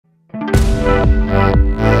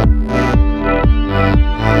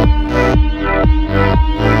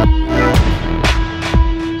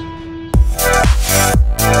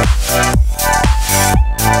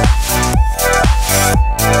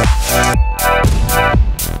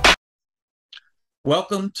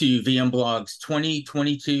Welcome to VMblog's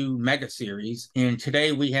 2022 Mega Series, and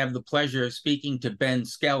today we have the pleasure of speaking to Ben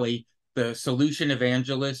Skelly, the Solution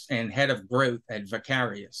Evangelist and Head of Growth at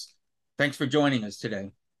Vicarius. Thanks for joining us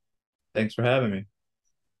today. Thanks for having me.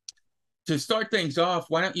 To start things off,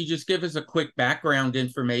 why don't you just give us a quick background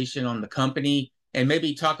information on the company and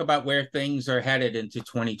maybe talk about where things are headed into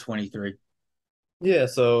 2023? Yeah,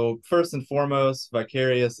 so first and foremost,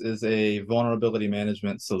 Vicarius is a vulnerability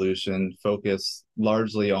management solution focused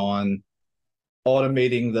largely on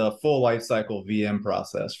automating the full lifecycle VM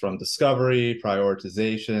process from discovery,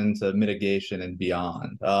 prioritization to mitigation and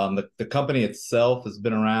beyond. The company itself has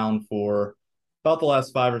been around for about the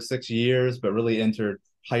last 5 or 6 years, but really entered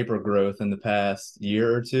hyper growth in the past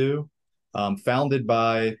year or two. Founded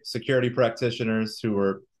by security practitioners who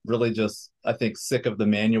were really just, I think, sick of the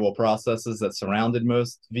manual processes that surrounded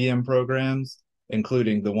most VM programs,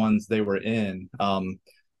 including the ones they were in.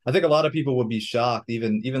 I think a lot of people would be shocked,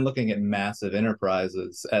 even looking at massive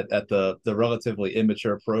enterprises, at the relatively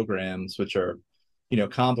immature programs, which are,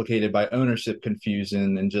 complicated by ownership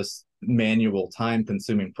confusion and just manual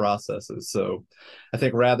time-consuming processes. So, I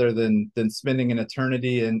think rather than spending an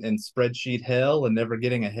eternity in spreadsheet hell and never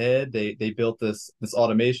getting ahead, they built this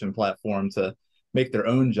automation platform to make their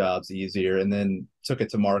own jobs easier, and then took it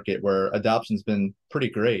to market where adoption's been pretty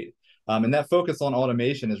great. And that focus on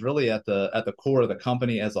automation is really at the core of the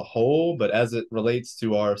company as a whole. But as it relates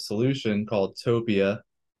to our solution called Topia,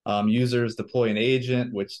 users deploy an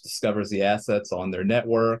agent which discovers the assets on their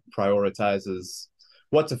network, prioritizes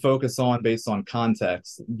what to focus on based on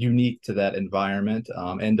context unique to that environment,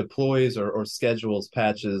 and deploys or schedules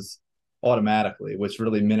patches automatically, which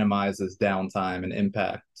really minimizes downtime and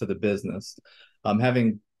impact to the business.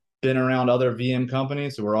 Having been around other VM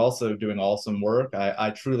companies who are also doing awesome work, I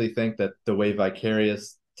truly think that the way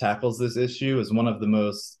Vicarius tackles this issue is one of the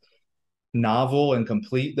most novel and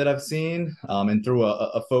complete that I've seen. And through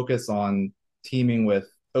a focus on teaming with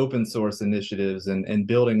open source initiatives and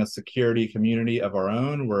building a security community of our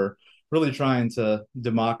own, we're really trying to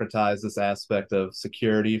democratize this aspect of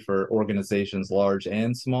security for organizations large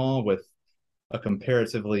and small with a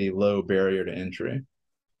comparatively low barrier to entry.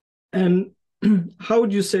 And how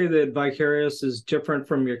would you say that Vicarius is different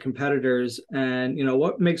from your competitors, and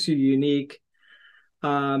what makes you unique?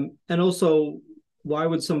 And also, why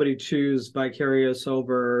would somebody choose Vicarius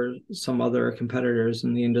over some other competitors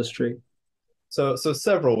in the industry? So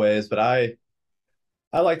several ways, but I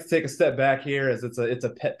like to take a step back here, as it's a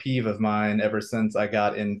pet peeve of mine ever since I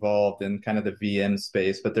got involved in kind of the VM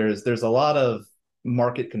space. But there's a lot of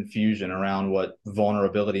market confusion around what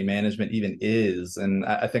vulnerability management even is. And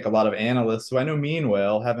I think a lot of analysts who I know mean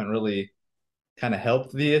well haven't really kind of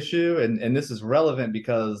helped the issue. And this is relevant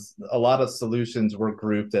because a lot of solutions we're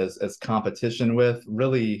grouped as competition with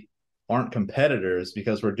really aren't competitors,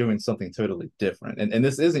 because we're doing something totally different. And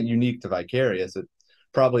this isn't unique to Vicarius. It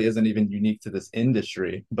probably isn't even unique to this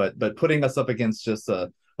industry, but putting us up against just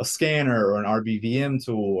a scanner or an RBVM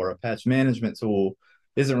tool or a patch management tool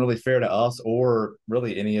isn't really fair to us or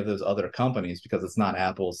really any of those other companies, because it's not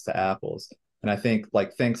apples to apples. And I think,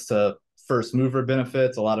 like, thanks to first mover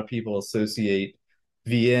benefits, a lot of people associate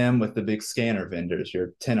VM with the big scanner vendors, your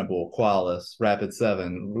Tenable, Qualys,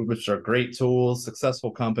 Rapid7, which are great tools,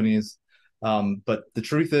 successful companies. But the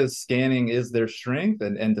truth is, scanning is their strength,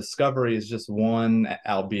 and discovery is just one,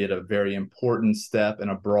 albeit a very important step in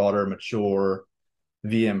a broader, mature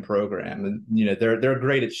VM program. And they're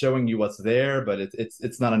great at showing you what's there, but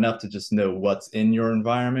it's not enough to just know what's in your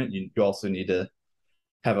environment. You also need to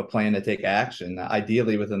have a plan to take action,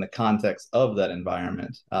 ideally within the context of that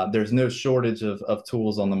environment. There's no shortage of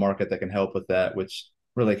tools on the market that can help with that, which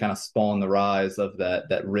really kind of spawned the rise of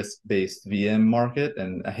that risk-based VM market,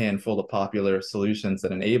 and a handful of popular solutions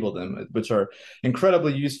that enable them, which are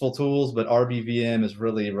incredibly useful tools. But RBVM is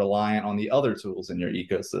really reliant on the other tools in your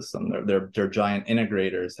ecosystem. They're giant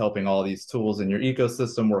integrators helping all these tools in your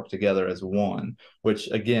ecosystem work together as one,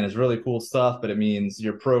 which again is really cool stuff, but it means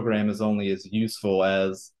your program is only as useful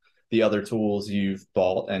as the other tools you've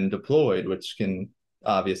bought and deployed, which can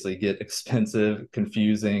obviously get expensive,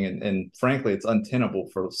 confusing, and frankly, it's untenable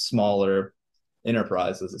for smaller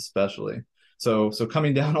enterprises, especially. So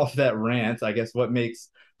coming down off that rant, I guess what makes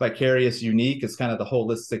Vicarius unique is kind of the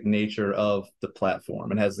holistic nature of the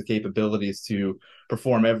platform. It has the capabilities to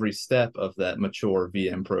perform every step of that mature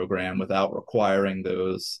VM program without requiring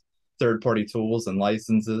those third-party tools and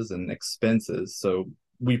licenses and expenses. So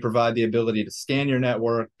we provide the ability to scan your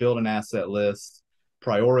network, build an asset list,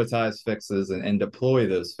 prioritize fixes and deploy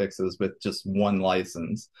those fixes with just one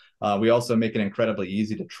license. We also make it incredibly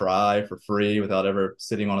easy to try for free without ever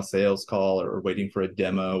sitting on a sales call or waiting for a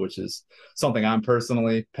demo, which is something I'm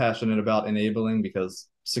personally passionate about enabling, because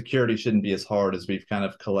security shouldn't be as hard as we've kind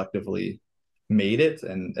of collectively made it.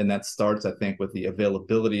 And that starts, I think, with the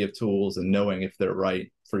availability of tools and knowing if they're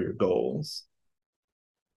right for your goals.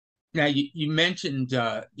 Now, you mentioned,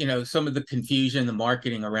 some of the confusion, the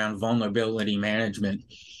marketing around vulnerability management.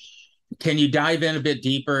 Can you dive in a bit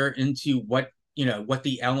deeper into what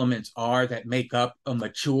the elements are that make up a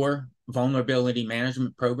mature vulnerability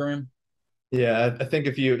management program? Yeah, I think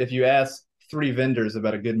if you ask 3 vendors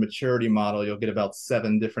about a good maturity model, you'll get about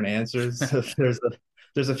 7 different answers. So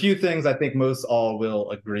there's a few things I think most all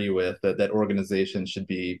will agree with that organizations should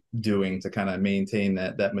be doing to kind of maintain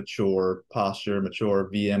that mature posture, mature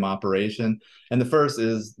VM operation. And the first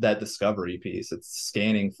is that discovery piece. It's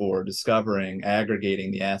scanning for, discovering,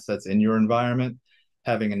 aggregating the assets in your environment.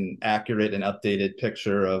 Having an accurate and updated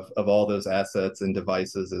picture of all those assets and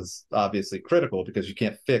devices is obviously critical, because you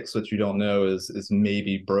can't fix what you don't know is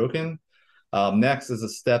maybe broken. Next is a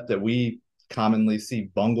step that we commonly see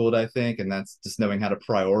bungled, I think, and that's just knowing how to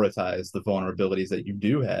prioritize the vulnerabilities that you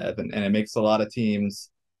do have. And it makes a lot of teams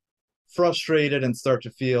frustrated and start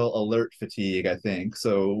to feel alert fatigue, I think.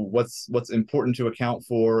 So what's important to account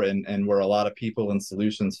for, and where a lot of people and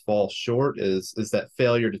solutions fall short is that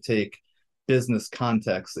failure to take business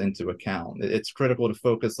context into account. It's critical to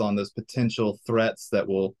focus on those potential threats that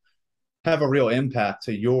will have a real impact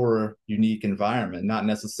to your unique environment, not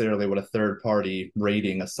necessarily what a third-party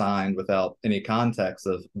rating assigned without any context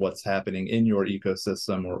of what's happening in your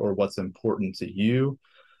ecosystem or what's important to you.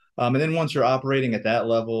 And then once you're operating at that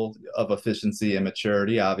level of efficiency and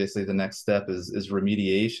maturity, obviously the next step is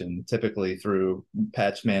remediation, typically through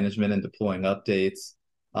patch management and deploying updates.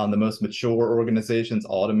 The most mature organizations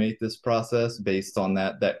automate this process based on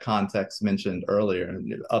that context mentioned earlier,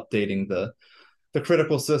 updating the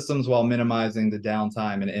critical systems while minimizing the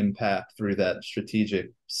downtime and impact through that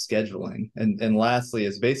strategic scheduling. And lastly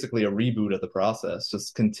is basically a reboot of the process,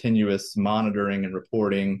 just continuous monitoring and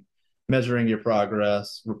reporting, measuring your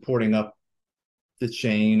progress, reporting up the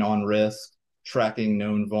chain on risk, tracking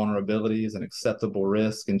known vulnerabilities and acceptable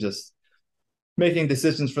risk, and just making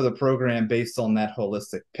decisions for the program based on that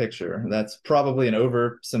holistic picture. That's probably an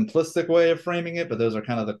oversimplistic way of framing it, but those are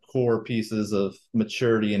kind of the core pieces of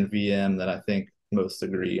maturity in VM that I think most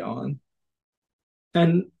agree on.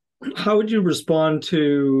 And how would you respond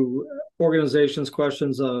to organizations'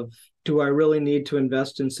 questions of, do I really need to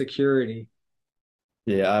invest in security?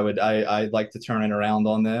 Yeah, I'd like to turn it around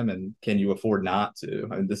on them, and can you afford not to?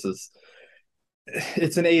 I mean,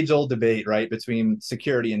 it's an age-old debate, right, between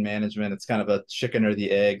security and management. It's kind of a chicken or the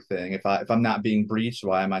egg thing. If I'm not being breached,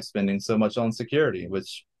 why am I spending so much on security?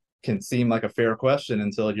 Which can seem like a fair question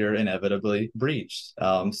until you're inevitably breached.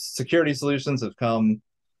 Security solutions have come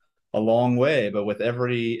a long way, but with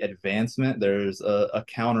every advancement, there's a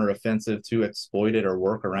counter-offensive to exploit it or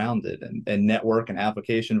work around it. And network and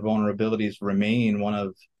application vulnerabilities remain one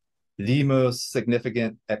of the most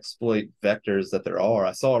significant exploit vectors that there are.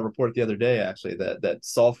 I saw a report the other day, actually, that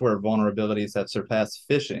software vulnerabilities have surpassed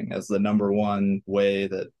phishing as the #1 way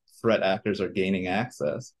that threat actors are gaining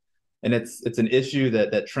access. And it's an issue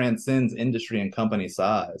that transcends industry and company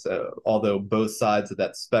size, although both sides of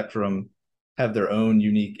that spectrum have their own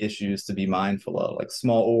unique issues to be mindful of. Like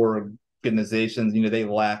small organizations, they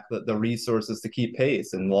lack the resources to keep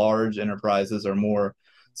pace, and large enterprises are more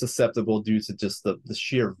susceptible due to just the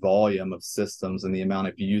sheer volume of systems and the amount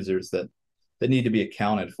of users that need to be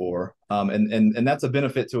accounted for. And that's a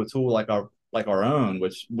benefit to a tool like our own,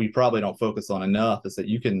 which we probably don't focus on enough, is that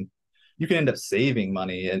you can end up saving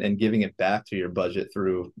money and giving it back to your budget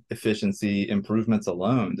through efficiency improvements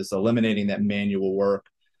alone. Just eliminating that manual work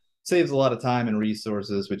saves a lot of time and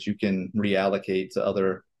resources, which you can reallocate to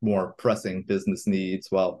other more pressing business needs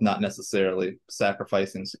while not necessarily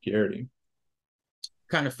sacrificing security.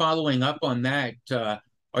 Kind of following up on that,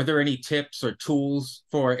 are there any tips or tools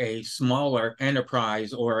for a smaller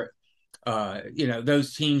enterprise or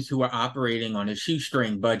those teams who are operating on a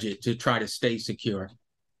shoestring budget to try to stay secure?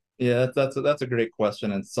 Yeah, that's a great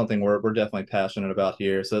question, and something we're definitely passionate about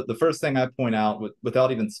here. So the first thing I point out,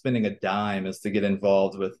 without even spending a dime, is to get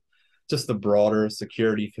involved with just the broader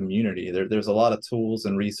security community. There's a lot of tools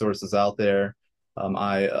and resources out there.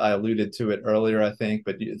 I alluded to it earlier, I think,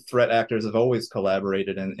 but threat actors have always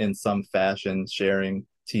collaborated in some fashion, sharing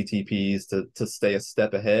TTPs to stay a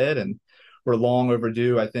step ahead. And we're long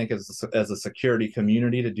overdue, I think, as a security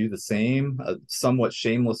community to do the same. A somewhat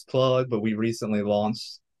shameless plug, but we recently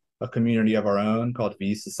launched a community of our own called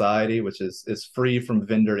V Society, which is free from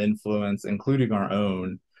vendor influence, including our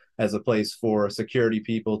own, as a place for security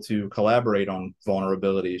people to collaborate on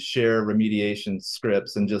vulnerabilities, share remediation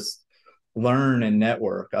scripts, and just learn and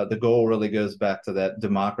network. The goal really goes back to that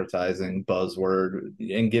democratizing buzzword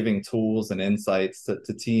and giving tools and insights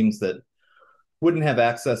to teams that wouldn't have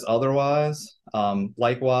access otherwise.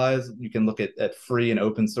 Likewise, you can look at free and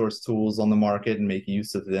open source tools on the market and make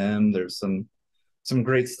use of them. There's some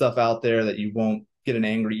great stuff out there that you won't get an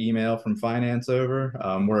angry email from finance over.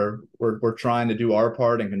 We're trying to do our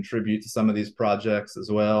part and contribute to some of these projects as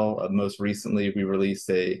well. Most recently, we released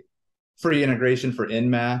a free integration for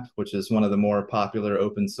Nmap, which is one of the more popular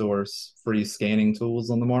open source free scanning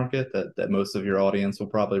tools on the market that most of your audience will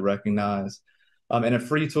probably recognize. And if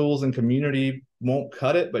free tools and community won't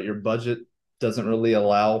cut it, but your budget doesn't really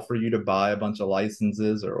allow for you to buy a bunch of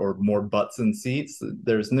licenses or more butts and seats,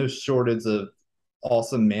 there's no shortage of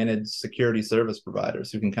awesome managed security service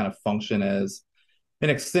providers who can kind of function as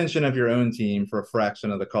an extension of your own team for a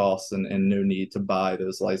fraction of the cost and no need to buy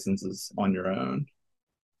those licenses on your own.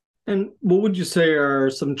 And what would you say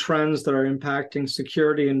are some trends that are impacting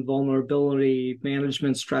security and vulnerability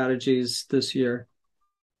management strategies this year?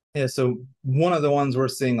 Yeah, so one of the ones we're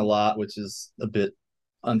seeing a lot, which is a bit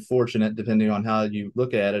unfortunate depending on how you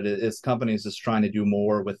look at it, is companies just trying to do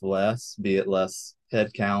more with less, be it less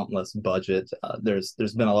headcount, less budget. There's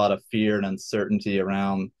been a lot of fear and uncertainty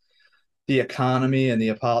around the economy and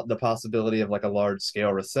the possibility of like a large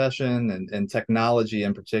scale recession, and technology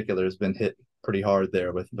in particular has been hit pretty hard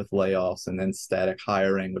there with layoffs and then static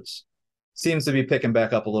hiring, which seems to be picking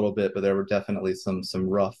back up a little bit, but there were definitely some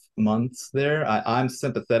rough months there. I'm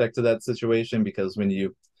sympathetic to that situation because when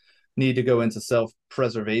you need to go into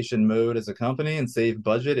self-preservation mode as a company and save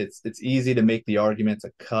budget, it's easy to make the argument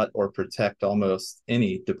to cut or protect almost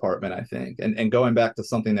any department, I think. And going back to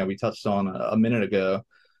something that we touched on a minute ago,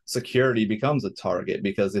 security becomes a target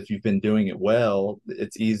because if you've been doing it well,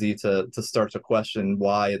 it's easy to start to question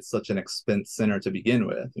why it's such an expense center to begin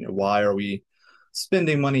with. Why are we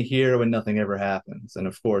spending money here when nothing ever happens? And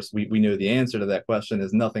of course, we know the answer to that question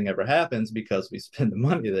is nothing ever happens because we spend the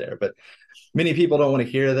money there. But many people don't want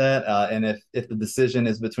to hear that. And if the decision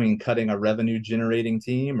is between cutting a revenue generating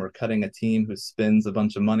team or cutting a team who spends a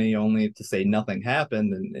bunch of money only to say nothing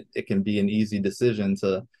happened, then it can be an easy decision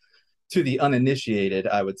to the uninitiated,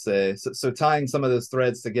 I would say. So tying some of those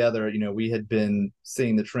threads together, we had been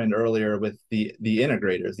seeing the trend earlier with the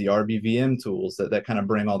integrators, the RBVM tools that kind of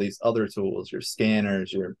bring all these other tools, your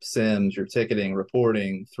scanners, your SIMs, your ticketing,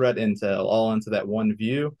 reporting, threat intel, all into that one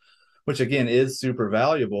view, which again is super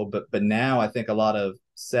valuable. But now I think a lot of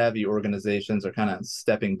savvy organizations are kind of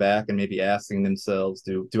stepping back and maybe asking themselves,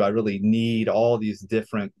 do I really need all these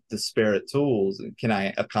different disparate tools? Can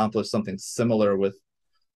I accomplish something similar with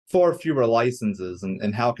far fewer licenses,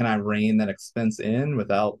 and how can I rein that expense in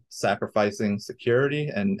without sacrificing security?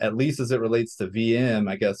 And at least as it relates to VM,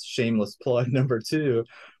 I guess shameless plug number 2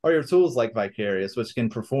 are your tools like Vicarius, which can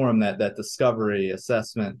perform that discovery,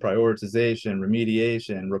 assessment, prioritization,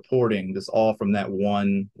 remediation, reporting, just all from that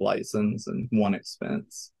one license and one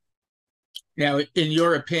expense. Now, in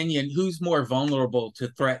your opinion, who's more vulnerable to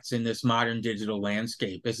threats in this modern digital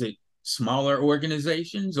landscape? Is it smaller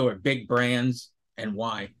organizations or big brands, and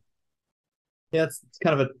why? Yeah, it's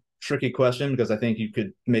kind of a tricky question because I think you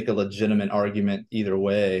could make a legitimate argument either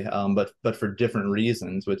way, but for different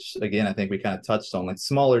reasons, which again, I think we kind of touched on. Like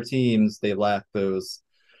smaller teams, they lack those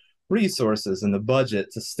resources and the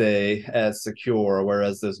budget to stay as secure,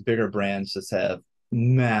 whereas those bigger brands just have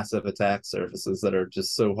massive attack surfaces that are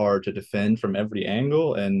just so hard to defend from every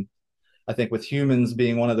angle. And I think with humans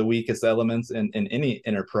being one of the weakest elements in any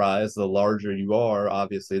enterprise, the larger you are,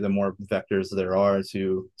 obviously, the more vectors there are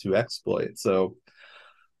to exploit. So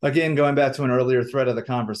again, going back to an earlier thread of the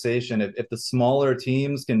conversation, if the smaller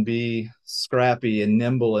teams can be scrappy and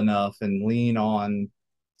nimble enough and lean on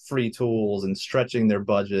free tools and stretching their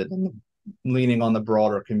budget and leaning on the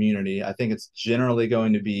broader community, I think it's generally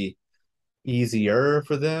going to be easier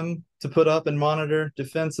for them to put up and monitor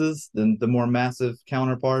defenses than the more massive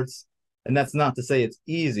counterparts. And that's not to say it's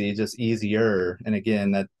easy, just easier. And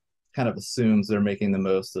again, that kind of assumes they're making the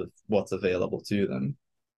most of what's available to them.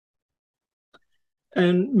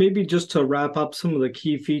 And maybe just to wrap up some of the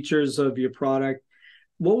key features of your product,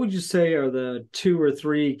 what would you say are the 2 or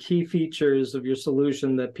 3 key features of your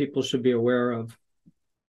solution that people should be aware of?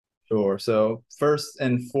 Sure. So first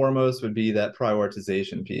and foremost would be that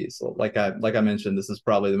prioritization piece. Like I mentioned, this is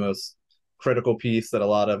probably the most critical piece that a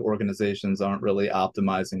lot of organizations aren't really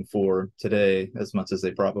optimizing for today as much as they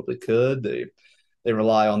probably could. They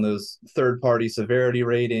rely on those third-party severity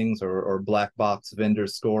ratings or black box vendor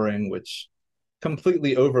scoring, which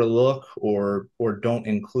completely overlook or don't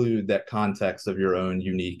include that context of your own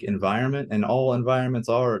unique environment. And all environments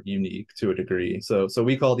are unique to a degree. So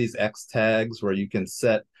we call these X tags, where you can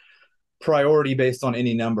set priority based on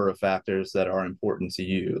any number of factors that are important to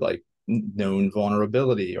you, like known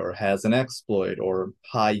vulnerability or has an exploit or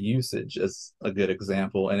high usage is a good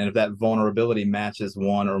example. And if that vulnerability matches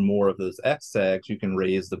one or more of those X tags, you can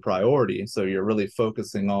raise the priority. So you're really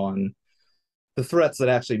focusing on the threats that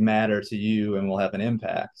actually matter to you and will have an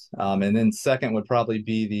impact. And then second would probably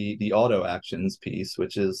be the auto actions piece,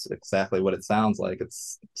 which is exactly what it sounds like.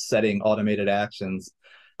 It's setting automated actions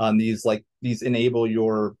on these enable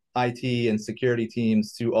your IT and security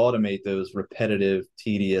teams to automate those repetitive,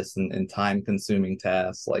 tedious, and time-consuming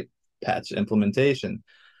tasks like patch implementation.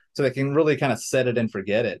 So they can really kind of set it and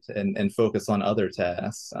forget it and focus on other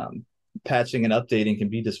tasks. Patching and updating can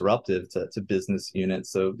be disruptive to business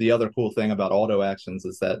units. So the other cool thing about auto actions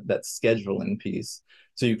is that scheduling piece.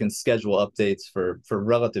 So you can schedule updates for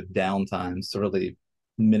relative downtimes to really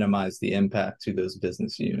minimize the impact to those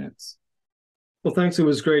business units. Well, thanks. It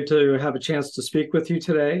was great to have a chance to speak with you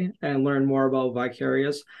today and learn more about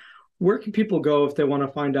Vicarius. Where can people go if they want to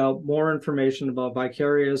find out more information about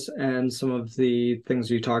Vicarius and some of the things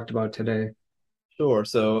you talked about today? Sure.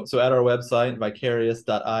 So at our website,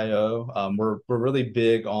 vicarius.io, we're really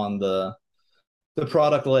big on the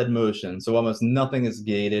product-led motion. So almost nothing is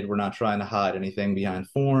gated. We're not trying to hide anything behind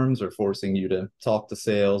forms or forcing you to talk to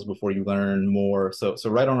sales before you learn more. So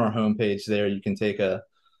right on our homepage there, you can take a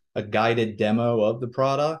guided demo of the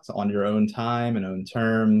product on your own time and own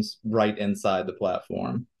terms right inside the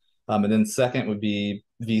platform. And then second would be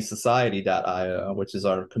vsociety.io, which is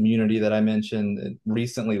our community that I mentioned. It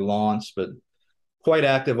recently launched, but quite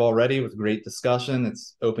active already with great discussion.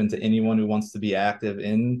 It's open to anyone who wants to be active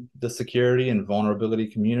in the security and vulnerability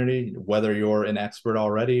community, whether you're an expert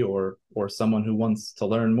already or someone who wants to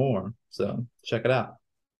learn more. So check it out.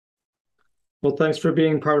 Well, thanks for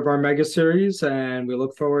being part of our mega series, and we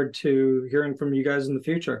look forward to hearing from you guys in the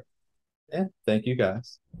future. Yeah, thank you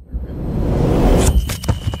guys.